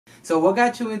So what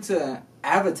got you into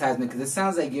advertisement? Because it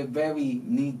sounds like you're very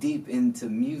knee deep into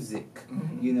music,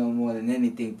 you know, more than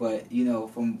anything. But, you know,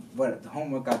 from what the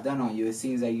homework I've done on you, it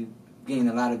seems like you gained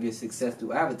a lot of your success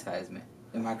through advertisement.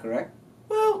 Am I correct?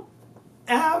 Well,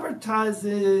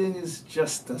 advertising is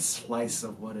just a slice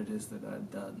of what it is that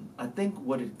I've done. I think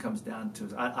what it comes down to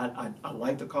is I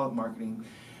like to call it marketing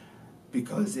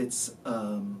because it's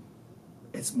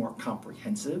more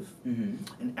comprehensive,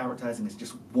 and advertising is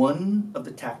just one of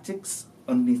the tactics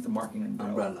underneath the marketing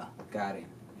umbrella. Got it.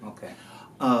 Okay.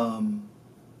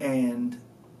 And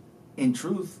in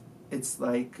truth, it's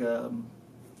like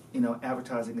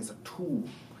advertising is a tool.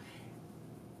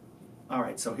 All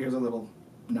right, so here's a little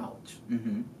knowledge.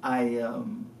 I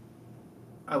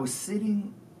was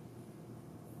sitting,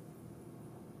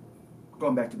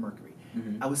 going back to Mercury.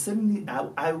 I was sitting.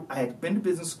 I had been to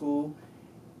business school.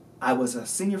 I was a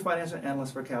senior financial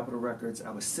analyst for Capitol Records. I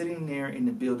was sitting there in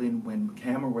the building when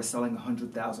Hammer was selling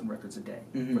 100,000 records a day.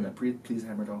 For that, please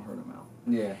Hammer, don't hurt them out.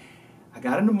 Yeah. I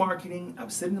got into marketing. I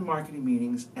was sitting in marketing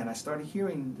meetings, and I started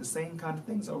hearing the same kind of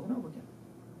things over and over again.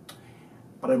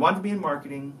 But I wanted to be in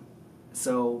marketing,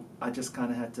 so I just kind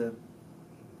of had to,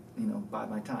 bide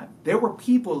my time. There were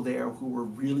people there who were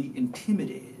really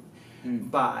intimidated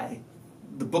by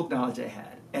the book knowledge I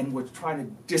had, and were trying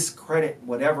to discredit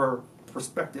whatever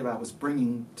perspective I was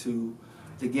bringing to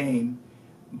the game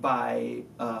by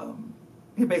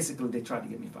basically they tried to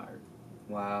get me fired.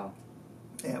 Wow.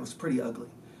 Yeah, it was pretty ugly.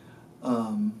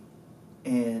 Because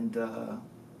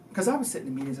I would sit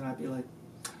in meetings and I'd be like,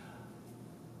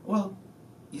 well,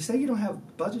 you say you don't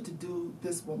have budget to do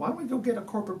this, well, why don't we go get a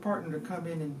corporate partner to come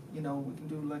in and, we can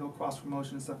do Lego cross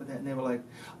promotion and stuff like that. And they were like,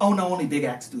 oh no, only big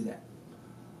acts do that.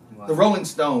 Wow. The Rolling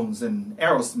Stones and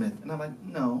Aerosmith. And I'm like,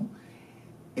 no.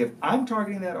 If I'm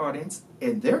targeting that audience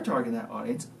and they're targeting that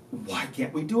audience, why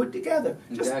can't we do it together?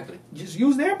 Exactly. Just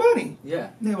use their money. Yeah.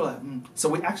 And they were like, So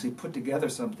we actually put together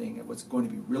something that was going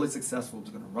to be really successful. It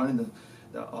was going to run in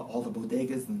all the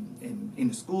bodegas and in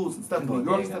the schools and stuff in New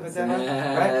York and stuff like that.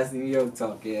 Right? That's New York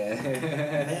talk, yeah.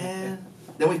 And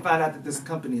then we found out that this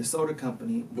company, a soda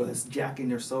company, was jacking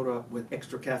their soda up with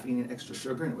extra caffeine and extra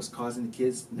sugar, and it was causing the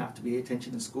kids not to pay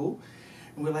attention in school.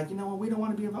 And we're like, we don't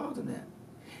want to be involved in that.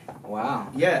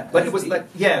 Wow. Yeah, but it was deep.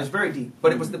 It was very deep.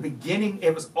 But it was the beginning.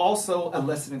 It was also a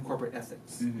lesson in corporate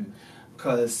ethics.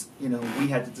 Because, we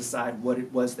had to decide what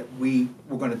it was that we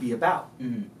were going to be about.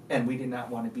 And we did not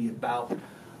want to be about,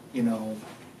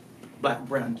 black and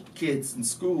brown kids in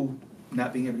school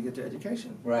not being able to get their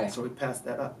education. Right. So we passed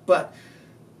that up. But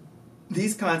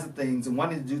these kinds of things and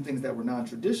wanting to do things that were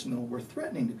non-traditional were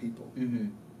threatening to people.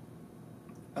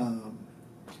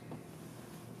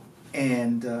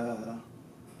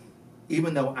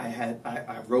 Even though I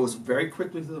rose very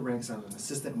quickly through the ranks, I was an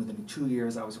assistant. Within 2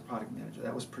 years, I was a product manager.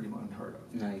 That was pretty unheard of.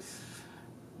 Nice.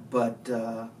 But,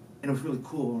 and it was really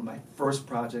cool. One of my first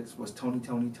projects was Tony,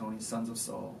 Sons of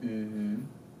Soul.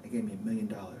 They gave me $1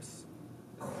 million.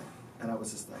 And I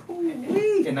was just like,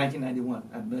 in 1991,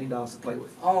 I had $1 million to play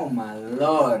with. Oh, my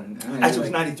Lord. Actually, it was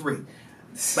 93.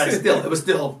 But it was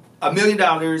still $1 million.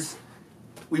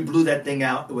 We blew that thing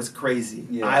out. It was crazy.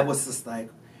 Yeah. I was just like,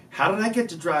 how did I get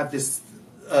to drive this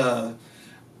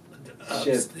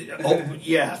ship?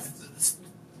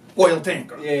 Oil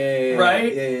tanker. Yeah.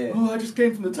 Right? Yeah. Oh, I just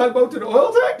came from the tugboat to the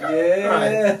oil tanker. Yeah.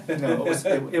 Right. No,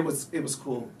 it was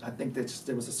cool. I think that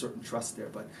there was a certain trust there,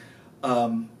 but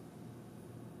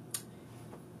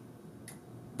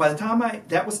by the time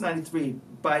that was 93.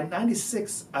 By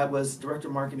 96, I was director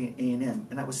of marketing at A&M,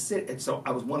 and I was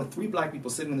one of 3 black people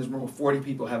sitting in this room with 40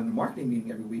 people having a marketing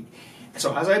meeting every week.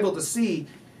 So I was able to see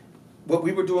what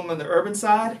we were doing on the urban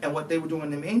side and what they were doing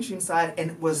on the mainstream side, and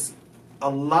it was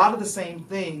a lot of the same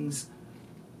things.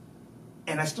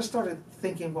 And I just started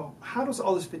thinking, well, how does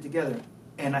all this fit together?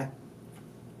 And I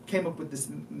came up with this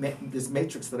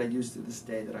matrix that I use to this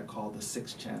day that I call the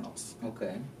 6 channels.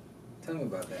 Okay. Tell me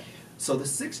about that. So the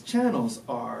 6 channels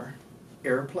are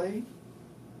airplay,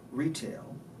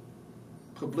 retail,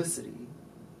 publicity,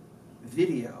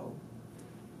 video,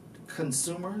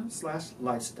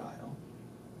 consumer/lifestyle,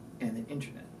 and the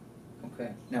internet.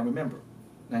 Okay. Now remember,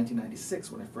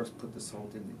 1996, when I first put this whole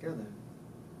thing together,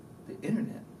 the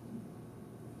internet,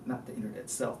 not the internet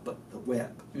itself, but the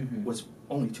web, was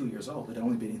only 2 years old. It had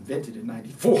only been invented in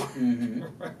 94.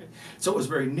 Right? So it was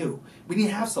very new. We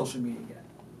didn't have social media yet.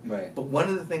 Right. But one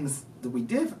of the things that we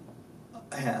did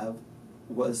have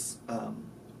was,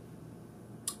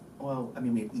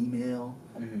 we had email,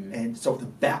 and so the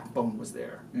backbone was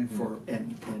there for,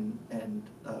 and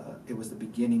it was the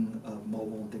beginning of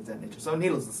mobile and things of that nature. So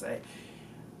needless to say,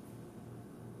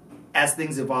 as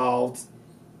things evolved,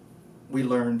 we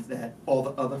learned that all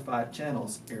the other 5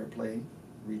 channels, airplay,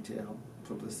 retail,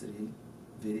 publicity,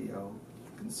 video,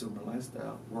 consumer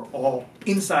lifestyle, were all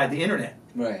inside the internet.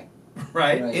 Right.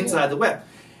 Right? Inside the web.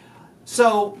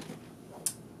 So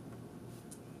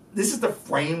this is the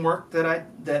framework that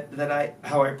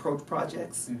how I approach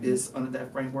projects, is under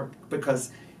that framework,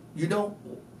 because you don't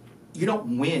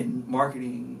win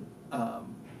marketing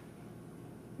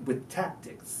with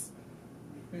tactics.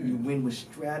 You win with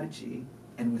strategy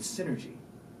and with synergy.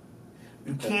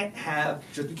 You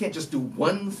can't just do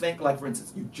one thing. Like, for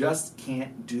instance, you just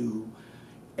can't do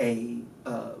a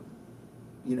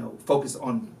focus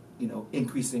on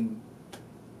increasing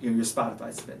your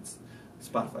Spotify streams.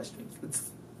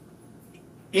 It's,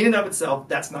 in and of itself,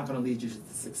 that's not going to lead you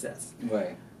to success.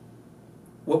 Right.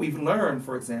 What we've learned,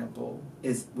 for example,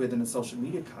 is within a social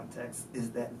media context,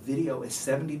 is that video is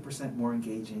 70% more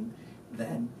engaging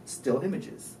than still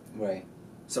images. Right.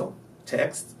 So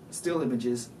text, still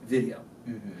images, video.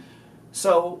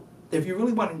 So if you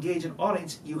really want to engage an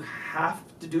audience, you have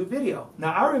to do video.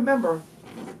 Now, I remember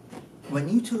when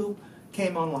YouTube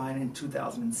came online in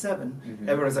 2007,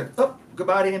 everybody's like, oh,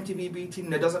 goodbye to MTV, BT,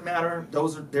 and it doesn't matter.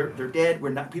 They're dead.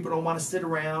 People don't want to sit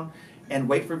around and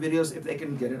wait for videos if they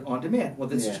can get it on demand. Well,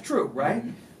 this is true, right?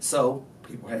 So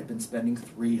people had been spending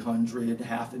 $300,000,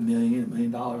 $500,000, $1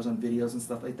 million on videos and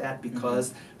stuff like that,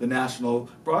 because the national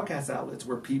broadcast outlets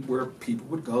where people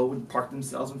would go and park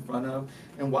themselves in front of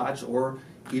and watch, or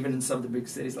even in some of the big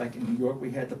cities, like in New York,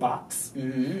 we had the box. We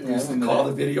used to call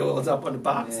the videos up on the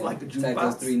box, like a jukebox.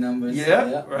 Those 3 numbers.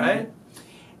 Yeah, right?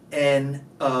 And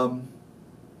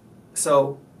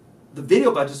so the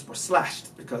video budgets were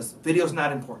slashed because video's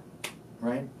not important,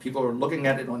 right? People are looking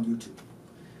at it on YouTube.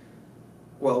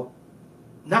 Well,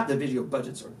 not the video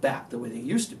budgets are back the way they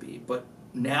used to be, but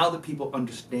now that people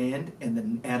understand and the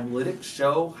analytics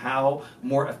show how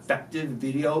more effective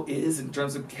video is in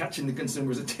terms of catching the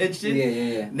consumer's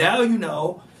attention, now you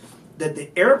know that the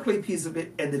airplay piece of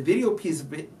it and the video piece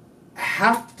of it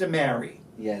have to marry.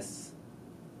 Yes.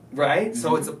 Right?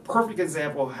 So it's a perfect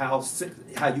example of how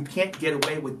you can't get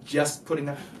away with just putting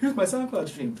out, here's my SoundCloud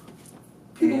stream.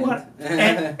 People want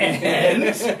and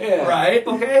right?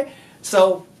 Okay?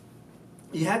 So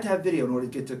you had to have video in order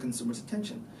to get the consumer's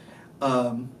attention.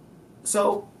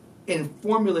 So in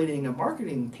formulating a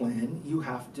marketing plan, you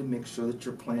have to make sure that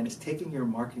your plan is taking your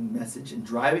marketing message and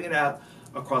driving it out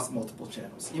across multiple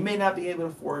channels. You may not be able to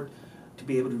afford to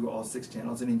be able to do all 6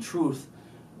 channels. And in truth,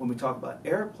 when we talk about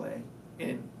airplay,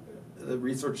 and the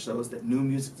research shows that new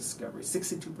music discovery,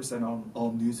 62% on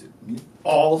all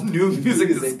new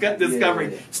music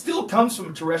discovery still comes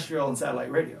from terrestrial and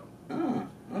satellite radio. Oh,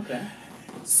 okay.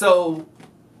 So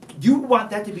you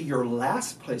want that to be your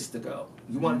last place to go.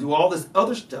 You want to do all this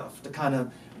other stuff to kind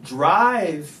of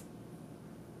drive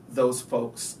those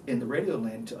folks in the radio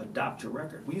land to adopt your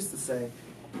record. We used to say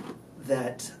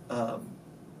that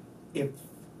if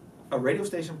a radio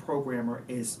station programmer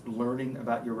is learning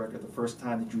about your record the first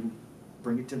time that you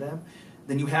bring it to them,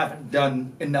 then you haven't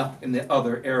done enough in the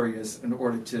other areas in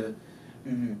order to,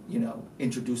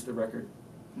 introduce the record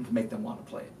and make them want to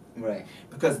play it. Right.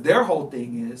 Because their whole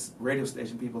thing is, radio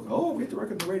station people go, oh, we get the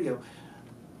record on the radio.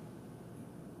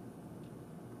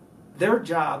 Their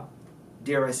job,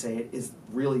 dare I say it, is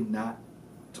really not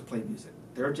to play music.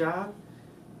 Their job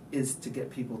is to get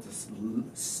people to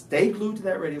stay glued to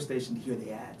that radio station to hear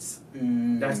the ads.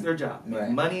 That's their job. Make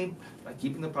money by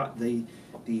keeping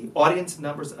the audience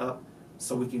numbers up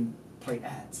so we can play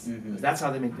ads. That's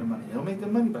how they make their money. They don't make their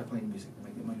money by playing music. They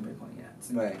make their money by playing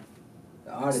ads. Right.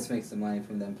 The artist makes the money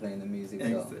from them playing the music,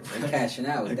 so they're cashing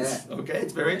out with that. Okay,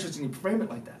 it's very interesting you frame it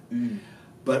like that.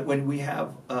 But when we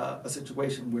have a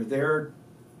situation where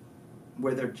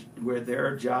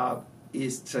their job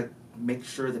is to make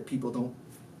sure that people don't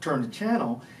turn the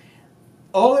channel,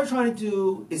 all they're trying to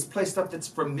do is play stuff that's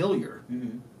familiar.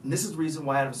 And this is the reason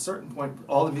why at a certain point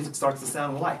all the music starts to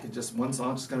sound alike. It just one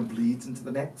song just kind of bleeds into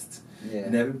the next.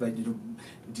 And everybody,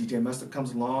 DJ Mustard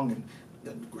comes along and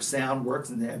the sound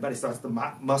works and everybody starts to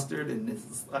mock Mustard and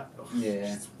it's like,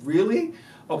 really?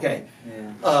 Okay.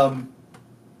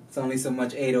 It's only so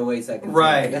much 808s I can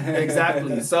Right,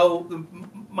 exactly. So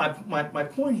my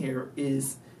point here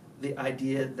is the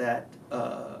idea that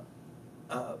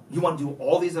you want to do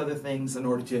all these other things in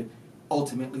order to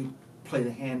ultimately play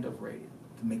the hand of radio,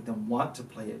 to make them want to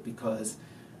play it because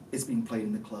it's being played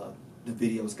in the club. The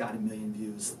video's got 1 million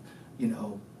views.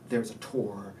 There's a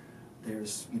tour.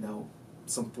 There's,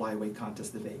 some flyaway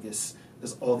contest to Vegas.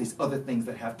 There's all these other things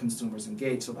that have consumers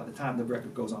engaged. So by the time the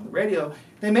record goes on the radio,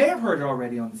 they may have heard it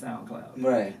already on SoundCloud.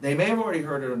 Right. They may have already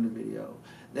heard it on the video.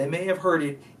 They may have heard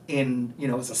it in,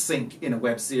 as a sync in a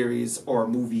web series or a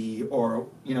movie or,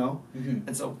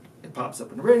 and so it pops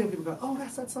up in the radio and people go, oh,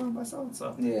 that's that song by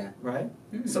so-and-so. Yeah. Right?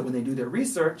 Mm-hmm. So when they do their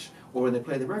research or when they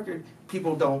play the record,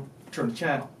 people don't turn the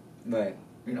channel. Right.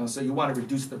 So you want to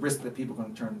reduce the risk that people are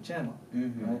going to turn the channel.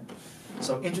 Mm-hmm. Right?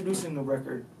 So introducing the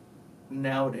record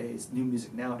nowadays, new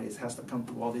music nowadays, has to come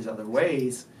through all these other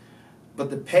ways, but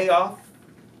the payoff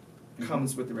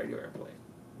comes with the radio airplay.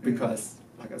 Because,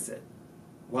 like I said,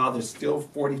 while there's still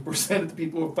 40% of the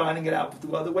people who are finding it out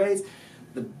through other ways,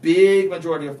 the big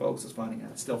majority of folks is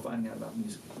still finding out about new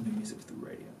music through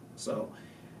radio. So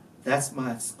that's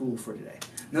my school for today.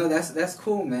 No, that's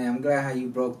cool, man. I'm glad how you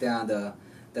broke down the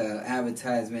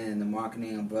advertisement and the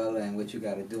marketing umbrella and what you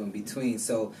got to do in between.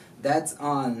 So that's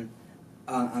on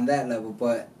that level,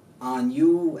 but on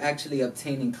you actually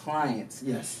obtaining clients.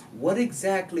 Yes. What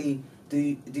exactly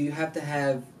do you have to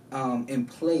have in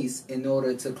place in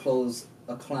order to close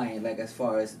a client, like as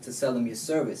far as to sell them your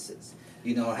services?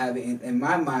 Having in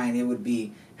my mind, it would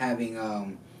be having,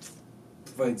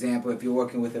 for example, if you're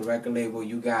working with a record label,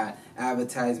 you got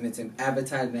advertisements and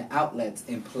advertisement outlets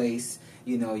in place.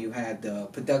 You have the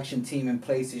production team in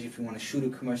place if you want to shoot a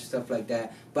commercial, stuff like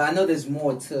that. But I know there's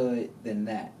more to it than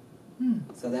that.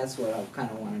 So that's what I kind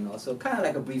of want to know. So kind of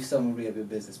like a brief summary of your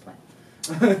business plan.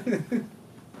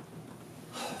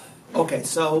 Okay,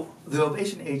 so the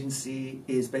Ovation Agency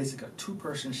is basically a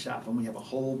two-person shop, and we have a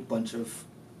whole bunch of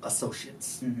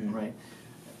associates, right?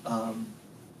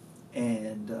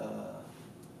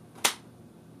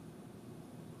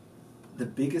 The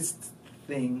biggest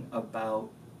thing about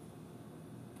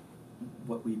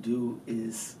what we do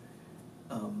is,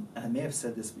 and I may have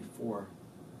said this before,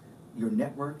 your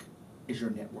network is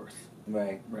your net worth.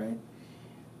 Right. Right?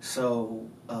 So,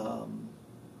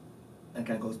 and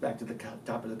kind of goes back to the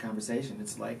top of the conversation.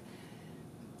 It's like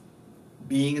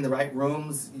being in the right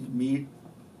rooms, you meet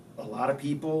a lot of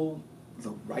people,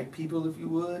 the right people, if you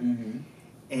would. Mm-hmm.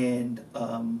 And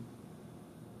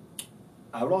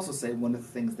I would also say one of the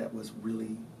things that was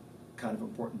really kind of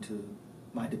important to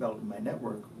my development, my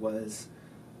network, was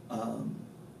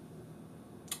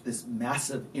this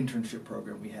massive internship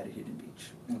program we had at Hidden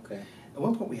Beach. Okay. At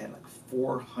one point, we had like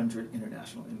 400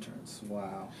 international interns.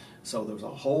 Wow. So there was a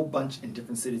whole bunch in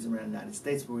different cities around the United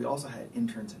States, but we also had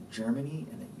interns in Germany,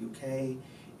 in the UK,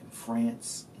 in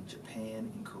France, in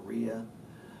Japan, in Korea.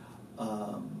 I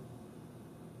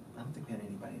don't think we had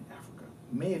anybody in Africa.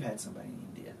 We may have had somebody in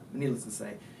India. But needless to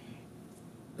say,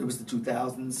 it was the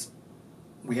 2000s.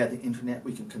 We had the internet.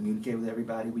 We could communicate with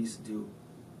everybody. We used to do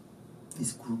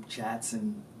these group chats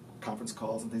and conference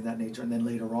calls and things of that nature. And then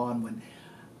later on,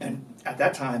 and at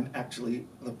that time, actually,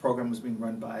 the program was being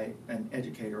run by an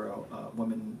educator, a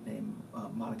woman named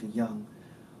Monica Young,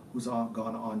 who's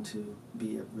gone on to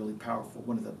be a really powerful,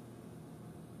 one of the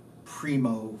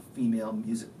primo female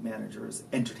music managers,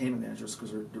 entertainment managers,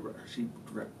 because she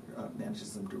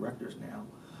manages some directors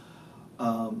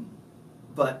now.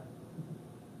 But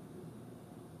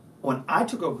when I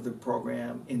took over the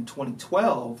program in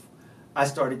 2012, I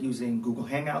started using Google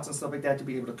Hangouts and stuff like that to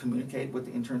be able to communicate with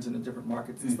the interns in the different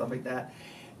markets and stuff like that.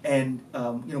 And,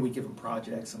 we give them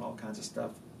projects and all kinds of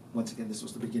stuff. Once again, this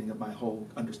was the beginning of my whole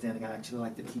understanding. I actually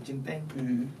like the teaching thing.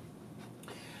 Mm-hmm.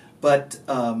 But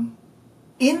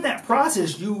in that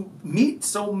process, you meet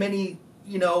so many,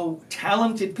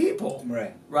 talented people.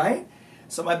 Right. Right?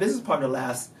 So my business partner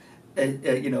laughs,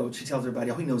 she tells everybody,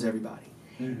 oh, he knows everybody.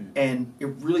 Mm-hmm. And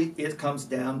it comes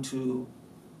down to,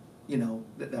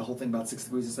 that whole thing about 6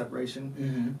 degrees of separation.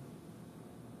 Mm-hmm.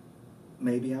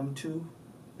 Maybe I'm 2.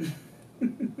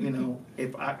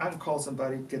 If I can call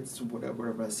somebody, get some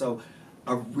whatever. So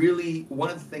one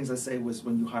of the things I say was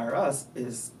when you hire us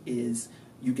is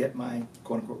you get my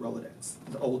quote-unquote Rolodex.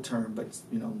 The old term, but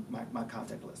my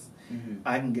contact list. Mm-hmm.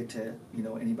 I can get to,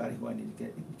 anybody who I need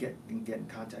to get in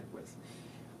contact with.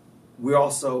 We're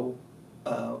also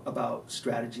about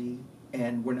strategy,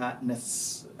 and we're not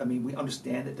necessarily, we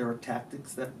understand that there are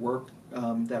tactics that work,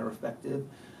 that are effective,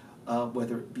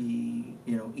 whether it be,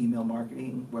 email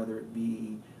marketing, whether it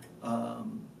be,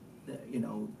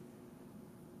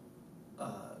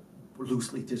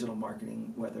 loosely digital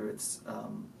marketing, whether it's,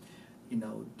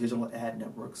 digital ad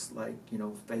networks like,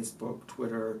 Facebook,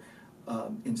 Twitter,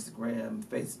 Instagram,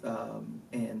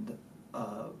 and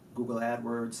Google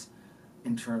AdWords,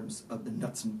 in terms of the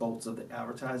nuts and bolts of the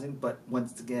advertising. But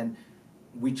once again,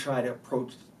 we try to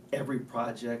approach every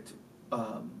project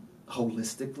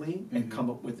holistically and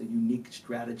come up with a unique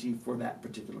strategy for that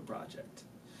particular project.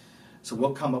 So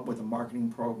we'll come up with a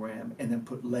marketing program and then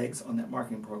put legs on that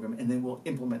marketing program, and then we'll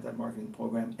implement that marketing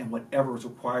program, and whatever is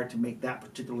required to make that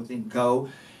particular thing go,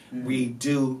 we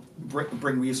do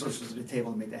bring resources to the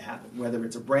table to make that happen. Whether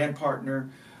it's a brand partner,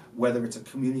 whether it's a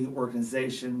community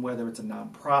organization, whether it's a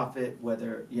nonprofit,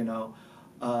 whether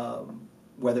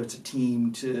whether it's a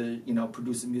team to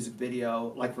produce a music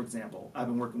video. Like for example, I've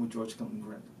been working with George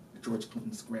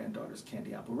Clinton's granddaughters,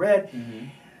 Candy Apple Red. Mm-hmm.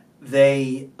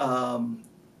 They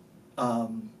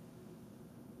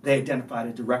identified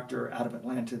a director out of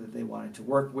Atlanta that they wanted to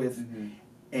work with, Mm-hmm.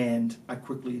 and I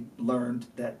quickly learned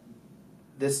that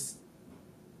this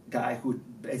guy who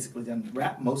had basically done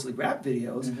mostly rap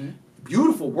videos, Mm-hmm.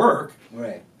 beautiful work,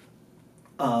 Right.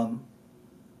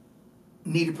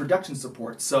 needed production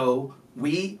support. So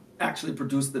we actually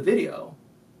produced the video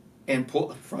and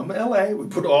pulled from LA. We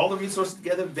put all the resources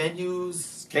together,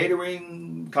 venues,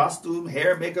 catering, costume,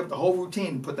 hair, makeup, the whole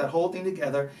routine, put that whole thing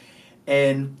together,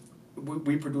 and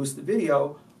we produced the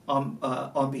video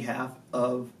on behalf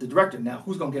of the director. Now,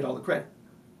 who's going to get all the credit?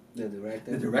 The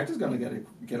director. The director's going to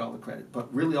get all the credit.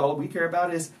 But really all we care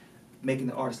about is making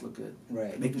the artist look good.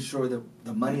 Right. Making sure that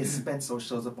the money is spent so it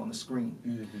shows up on the screen.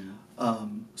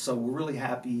 Mm-hmm. So we're really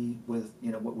happy with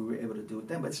what we were able to do with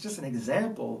them. But it's just an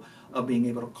example of being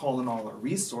able to call in all our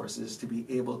resources to be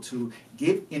able to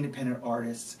give independent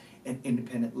artists and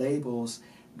independent labels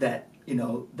that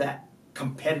that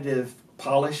competitive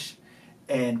polish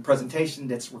and presentation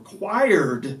that's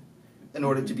required in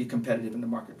order to be competitive in the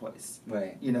marketplace.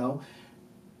 Right.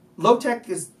 Low tech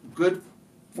is good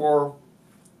for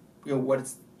what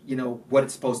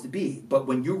it's supposed to be, but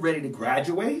when you're ready to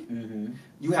graduate, Mm-hmm.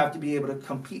 you have to be able to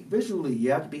compete visually.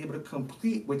 You have to be able to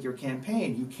compete with your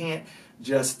campaign. You can't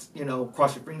just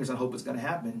cross your fingers and hope it's going to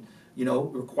happen. It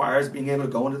requires being able to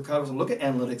go into the covers and look at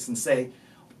analytics and say,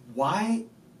 why?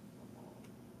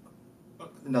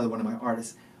 Another one of my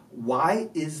artists. Why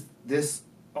is this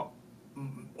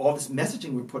all this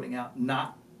messaging we're putting out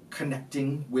not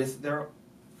connecting with their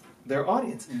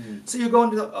audience? Mm-hmm. So you go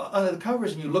under the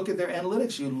covers and you look at their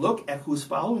analytics. You look at who's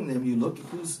following them. You look at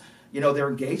who's their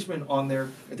engagement on their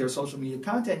social media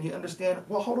content. And you understand.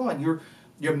 Well, hold on. You're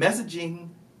messaging.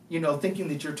 Thinking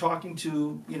that you're talking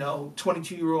to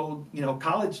 22-year-old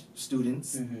college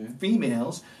students, Mm-hmm.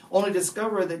 females, only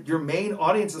discover that your main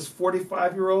audience is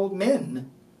 45-year-old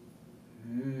men.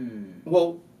 Mm.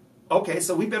 Well, okay,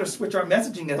 so we better switch our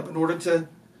messaging up in order to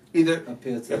either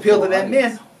Appeal to that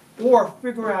man or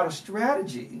figure out a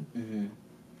strategy Mm-hmm.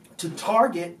 to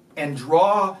target and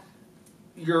draw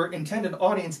your intended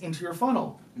audience into your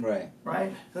funnel. Right.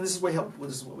 Right? And this is what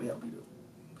we help you do.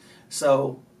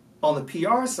 So on the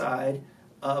PR side,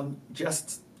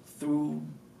 just through,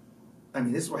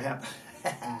 this is what happened.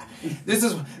 This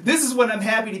is when I'm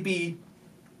happy to be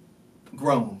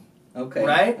grown. Okay.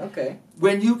 Right? Okay.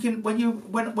 When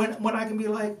I can be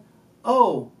like,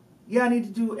 oh, yeah, I need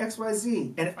to do X, Y,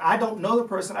 Z. And if I don't know the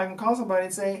person, I can call somebody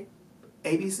and say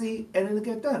ABC, and it'll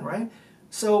get done, right?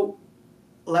 So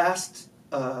back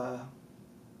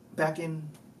in,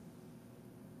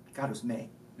 God, it was May.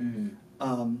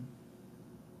 Mm-hmm.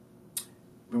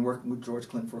 Been working with George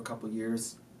Clinton for a couple of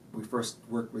years. We first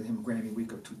worked with him Grammy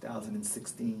Week of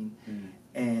 2016, Mm-hmm.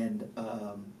 and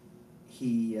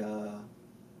he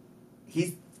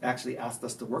actually asked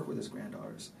us to work with his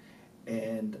granddaughters,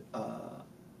 and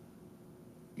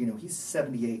he's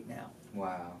 78 now.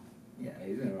 Wow. Yeah,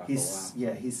 He's been around for a while.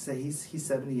 Yeah, he's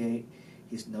 78.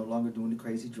 He's no longer doing the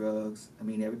crazy drugs.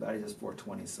 Everybody does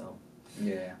 420, so.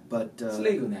 Yeah. But it's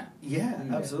legal now. Yeah,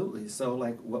 Yeah. absolutely. So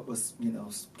like what was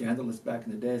scandalous back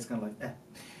in the day, it's kind of like eh.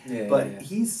 Yeah. But yeah.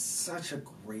 he's such a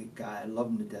great guy. I love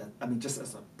him to death. Just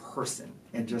as a person,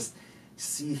 and just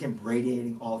see him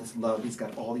radiating all this love. He's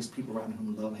got all these people around him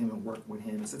who love him and work with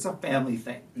him. It's a family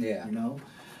thing. Yeah.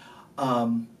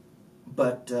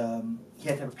 But he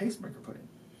had to have a pacemaker put in.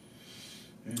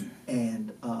 Mm.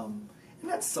 And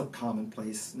that's so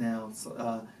commonplace now. So,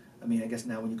 I guess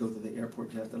now when you go to the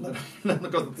airport, you have to let them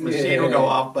go. The machine will go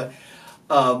off. But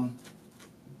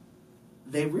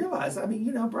they realize,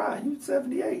 Brian, you're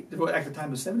 78. Well, at the time,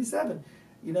 it was 77.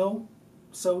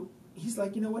 So he's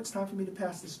like, what? It's time for me to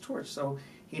pass this torch. So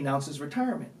he announced his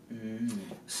retirement. Mm.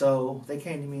 So they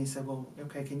came to me and said, well,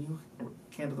 okay, can you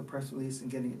handle the press release and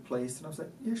getting it placed? And I was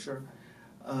like, yeah, sure.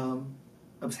 I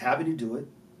was happy to do it.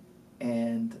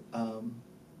 And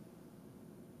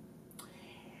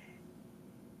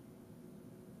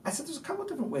I said, there's a couple of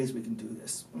different ways we can do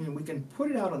this. We can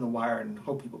put it out on the wire and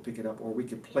hope people pick it up, or we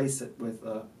could place it with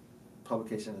a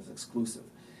publication as exclusive.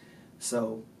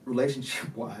 So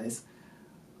relationship-wise,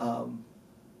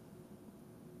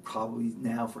 probably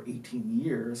now for 18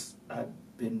 years, I've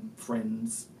been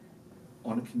friends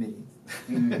on a committee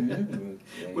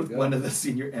Mm-hmm. with one of the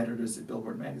senior editors at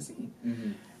Billboard magazine.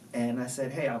 Mm-hmm. And I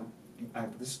said, hey, I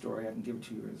have this story. I can give it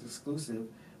to you as exclusive,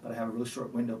 but I have a really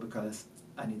short window because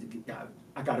I need to get.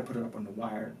 I got to put it up on the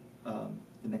wire the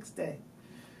next day.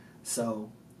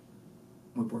 So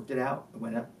we worked it out. It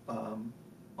went up on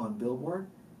Billboard,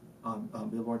 on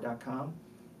Billboard.com,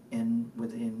 and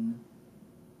within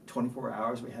 24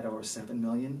 hours we had over 7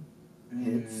 million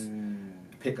hits,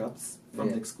 pickups from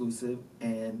the exclusive,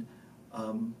 and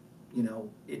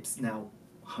it's now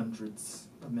hundreds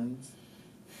of millions.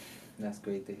 That's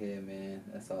great to hear, man.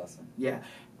 That's awesome. Yeah,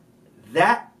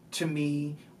 that to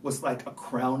me was like a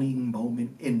crowning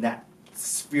moment in that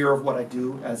sphere of what I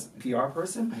do as a PR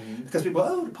person, because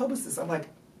people, the publicist. I'm like,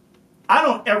 I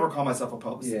don't ever call myself a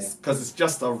publicist because it's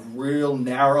just a real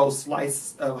narrow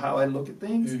slice of how I look at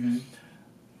things.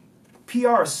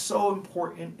 PR is so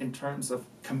important in terms of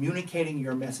communicating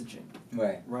your messaging.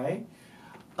 Right?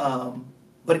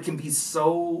 But it can be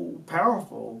so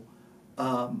powerful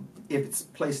if it's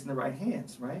placed in the right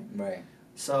hands, right?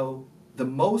 So the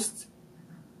most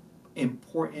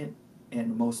important and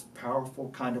the most powerful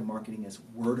kind of marketing is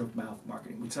word of mouth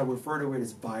marketing. We refer to it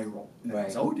as viral.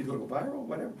 So, did you go viral?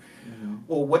 Whatever.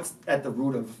 Well, what's at the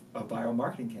root of a viral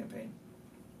marketing campaign?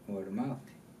 Word of mouth.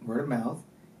 Word of mouth.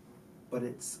 But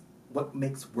it's what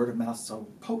makes word of mouth so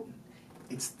potent.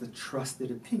 It's the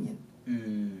trusted opinion.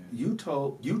 You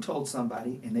told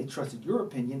somebody, and they trusted your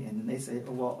opinion, and then they say,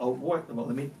 well,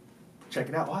 let me check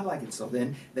it out. Oh, I like it. So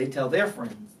then they tell their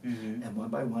friends, and one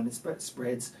by one it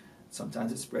spreads.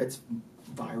 Sometimes it spreads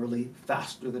virally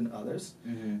faster than others.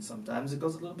 Sometimes it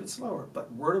goes a little bit slower.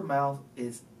 But word of mouth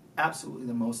is absolutely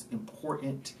the most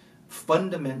important,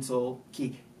 fundamental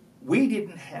key. We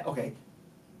didn't have,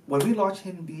 when we launched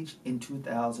Hidden Beach in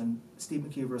 2000, Steve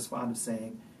McKeever is fond of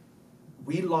saying,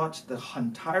 we launched the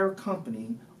entire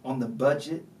company on the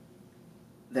budget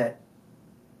that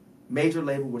major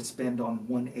label would spend on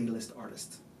one A-list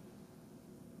artist.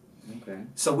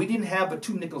 So we didn't have but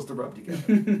 2 nickels to rub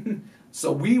together.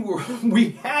 So we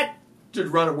had to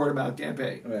run a word of mouth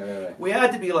campaign. We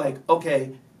had to be like, how are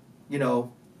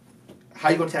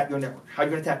you going to tap your network? How are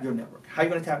you going to tap your network? How are you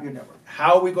going to tap your network?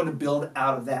 How are we going to build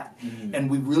out of that? And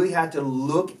we really had to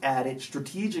look at it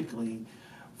strategically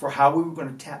for how we were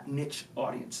going to tap niche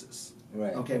audiences.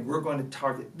 We're going to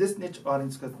target this niche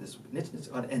audience because this niche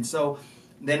audience. And so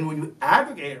then when you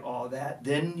aggregate all that,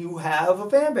 then you have a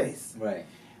fan base.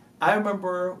 I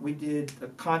remember we did a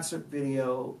concert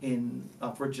video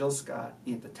for Jill Scott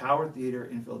at the Tower Theater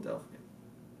in Philadelphia.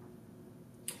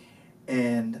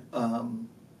 And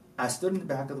I stood in the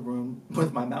back of the room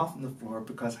with my mouth on the floor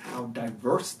because how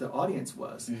diverse the audience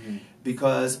was.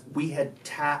 Because we had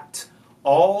tapped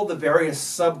all the various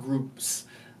subgroups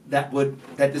that we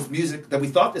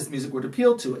thought this music would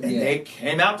appeal to, and they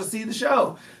came out to see the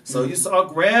show. So you saw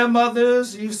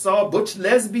grandmothers, you saw butch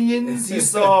lesbians, you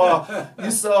saw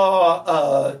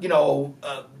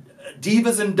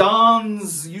divas and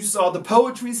dons, you saw the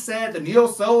poetry set, the neo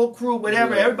soul crew,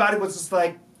 whatever. Everybody was just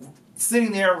like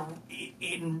sitting there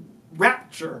in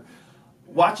rapture,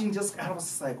 watching. I was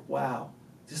just like, wow,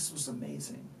 this was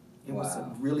amazing. It was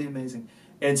really amazing,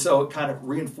 and so it kind of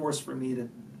reinforced for me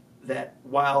that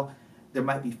while there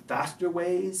might be faster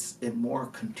ways and more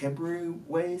contemporary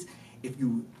ways, if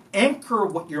you anchor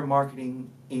what you're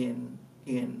marketing in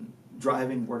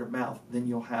driving word of mouth, then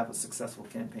you'll have a successful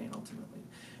campaign ultimately.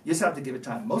 You just have to give it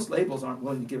time. Most labels aren't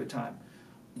willing to give it time.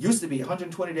 Used to be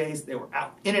 120 days, they were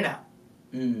out, in and out.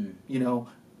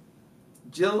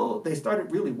 Jill, they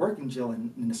started really working Jill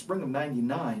in the spring of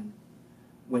 '99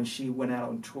 when she went out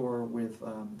on tour with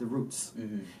The Roots,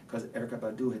 because Erykah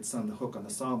Badu had sung the hook on the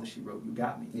song that she wrote, You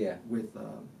Got Me, with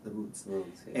The Roots.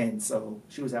 And so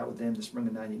she was out with them the spring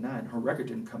of '99. Her record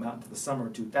didn't come out until the summer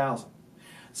of 2000.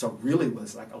 So it really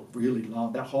was like a really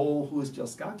long, that whole Who Is Jill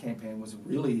Scott campaign was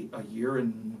really a year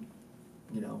and,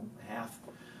 a half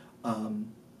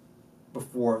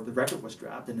before the record was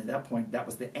dropped. And at that point, that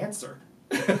was the answer.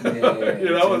 There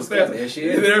she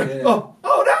is.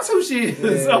 Oh, that's who she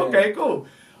is. Okay, cool.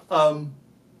 So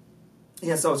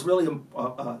it's really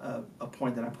a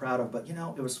point that I'm proud of. But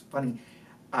it was funny.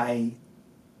 I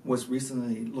was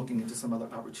recently looking into some other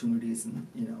opportunities and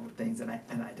things, and I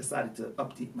decided to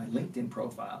update my LinkedIn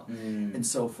profile. And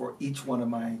so for each one of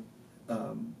my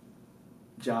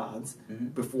jobs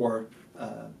before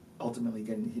ultimately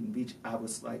getting to Hidden Beach, I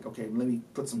was like, okay, let me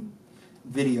put some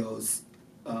videos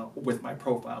with my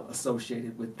profile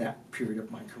associated with that period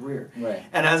of my career.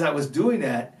 And as I was doing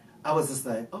that, I was just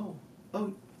like, oh.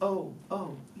 And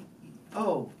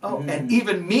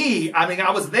even me,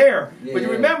 I was there. But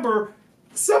you remember,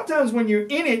 sometimes when you're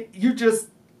in it, you're just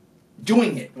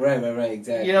doing it. Right,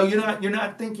 exactly. You're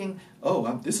not thinking,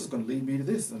 this is going to lead me to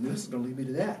this, and this is going to lead me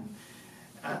to that.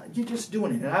 you're just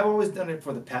doing it. And I've always done it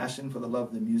for the passion, for the love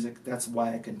of the music. That's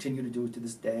why I continue to do it to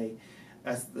this day.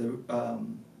 That's the,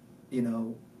 you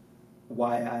know,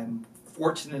 why I'm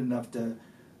fortunate enough to,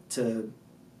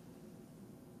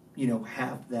 you know,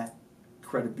 have that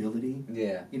credibility.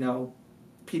 Yeah. You know,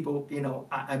 people, you know,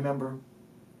 I remember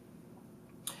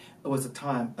it was a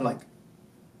time, like,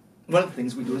 one of the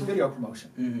things we do is video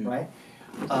promotion, Mm-hmm. right?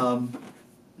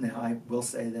 Now, I will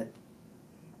say that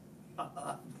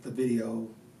the video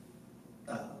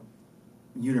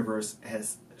universe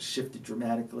has shifted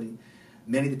dramatically.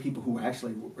 Many of the people who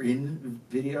actually were in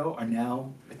video are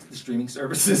now at the streaming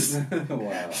services.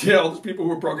 Wow. You know, those people who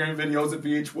were programming videos at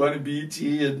VH1 and BET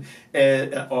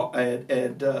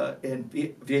and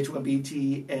VH1, BET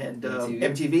and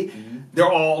MTV. Mm-hmm.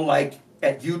 They're all like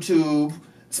at YouTube,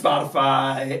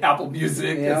 Spotify, Apple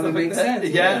Music. Yeah, and that stuff makes like that.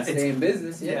 sense. Yeah, Stay in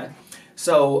business. Yeah.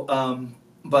 So,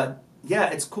 but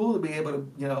yeah, it's cool to be able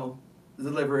to, you know,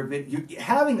 deliver a video,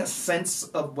 having a sense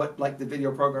of what like the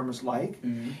video programmer's like,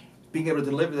 Mm-hmm. being able to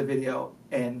deliver the video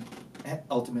and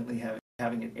ultimately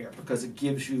having it air, because it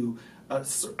gives you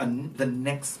the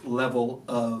next level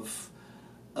of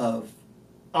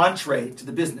entree to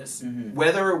the business. Mm-hmm.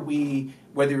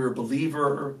 Whether you're a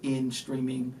believer in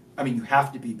streaming, I mean, you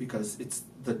have to be, because it's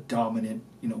the dominant,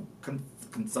 you know,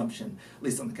 consumption, at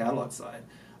least on the catalog side,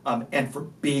 and for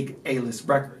big A-list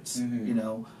records, Mm-hmm. you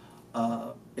know,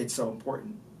 it's so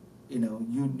important. You know,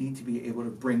 you need to be able to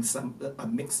bring a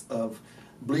mix of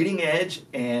bleeding edge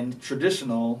and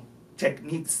traditional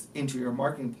techniques into your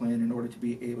marketing plan in order to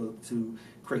be able to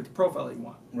create the profile that you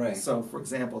want. Right. So, for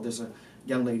example, there's a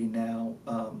young lady now.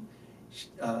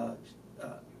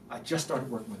 I just started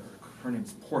working with her. Her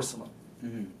name's Porcelain.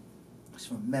 Mm-hmm. She's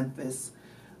from Memphis,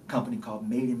 a company called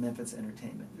Made in Memphis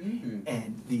Entertainment. Mm-hmm.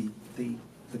 And the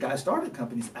guy who started the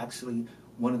company is actually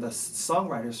one of the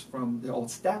songwriters from the old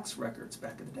Stax records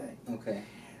back in the day. Okay.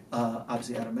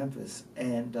 Obviously out of Memphis.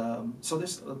 And so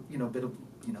there's you know, a bit of,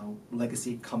 you know,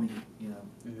 legacy coming, you know,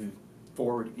 Mm-hmm.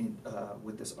 forward in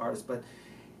with this artist. But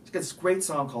she's got this great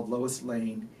song called Lois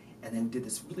Lane, and then we did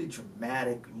this really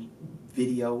dramatic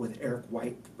video with Eric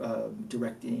White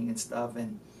directing and stuff.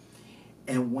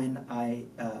 And when I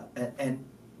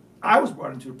was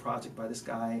brought into a project by this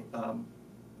guy,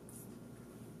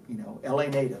 you know, LA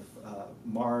native,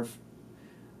 Marv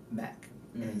Mack,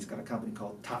 Mm-hmm. and he's got a company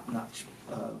called Top Notch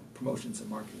Promotions and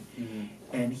Marketing. Mm-hmm.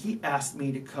 And he asked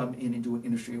me to come in and do an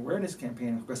industry awareness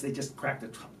campaign because they just cracked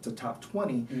the top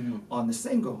 20 Mm-hmm. on the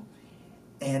single.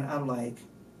 And I'm like,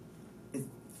 it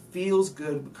feels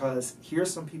good because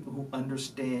here's some people who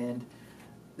understand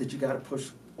that you got to push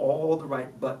all the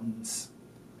right buttons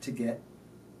to get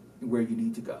where you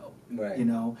need to go. Right. You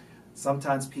know,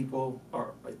 sometimes people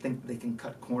think they can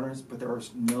cut corners, but there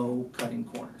is no cutting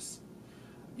corners.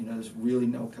 You know, there's really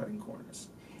no cutting corners.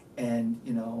 And,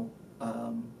 you know,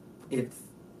 if,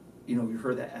 you know, you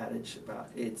heard that adage about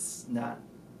it's not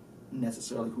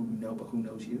necessarily who you know, but who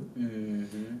knows you.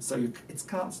 Mm-hmm. So it's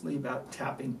constantly about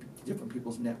tapping different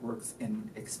people's networks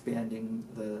and expanding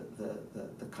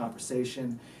the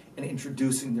conversation and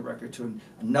introducing the record to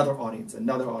another audience,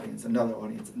 another audience, another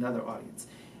audience, another audience.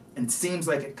 And it seems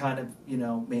like it kind of, you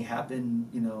know, may happen,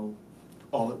 you know,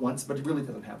 all at once, but it really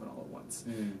doesn't happen all at once.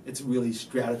 Mm. It's really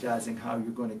strategizing how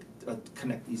you're going to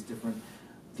connect these different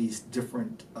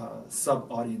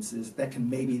sub audiences that can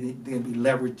maybe they can be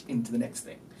leveraged into the next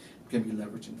thing. Can be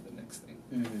leveraged into the next thing.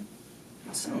 Mm-hmm.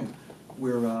 So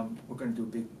we're going to do a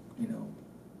big, you know,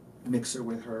 mixer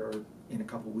with her in a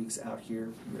couple of weeks out here.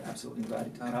 You're absolutely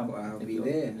invited to come. I'll be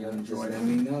there. You'll enjoy Just it. let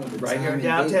me know. The Right here time in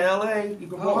and date. downtown LA. You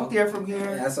can walk there from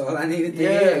here. That's all I needed to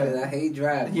Yeah. hear. 'Cause I hate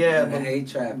driving. Yeah, I hate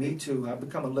traffic. Me too. I've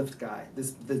become a Lyft guy. The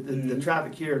Mm-hmm.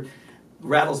 traffic here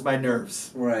rattles my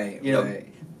nerves. Right. You know, right.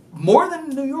 more than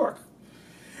New York.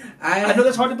 I know I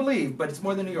that's hard to believe, but it's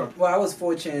more than New York. Well, I was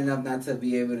fortunate enough not to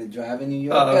be able to drive in New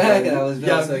York Oh, okay. because I was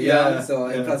Young, so young. yeah, So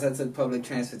yeah. and plus I took public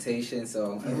transportation.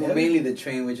 So Yeah. mainly the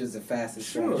train, which was the fastest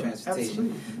form Sure, of transportation.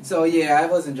 absolutely. So yeah, I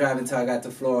wasn't driving until I got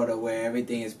to Florida, where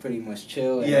everything is pretty much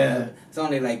chill. And Yeah. It's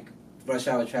only like rush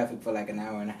hour traffic for like an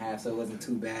hour and a half, so it wasn't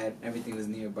too bad. Everything was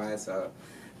nearby. So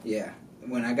yeah,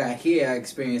 when I got here, I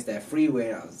experienced that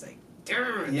freeway. I was like,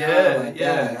 "Durr, Yeah, oh my yeah. God."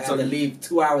 I had So to leave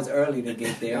 2 hours early to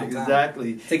get there. On time.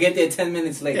 Exactly. To get there 10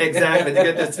 minutes late. Exactly. To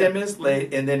get there 10 minutes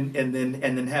late and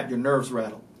then have your nerves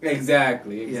rattle.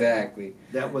 Exactly.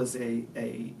 That was a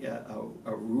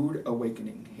rude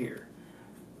awakening here.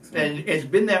 And it's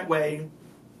been that way.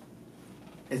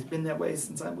 It's been that way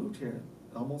since I moved here.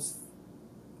 The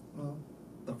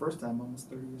first time almost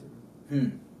 30 years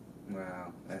ago.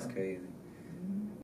 Wow, that's crazy.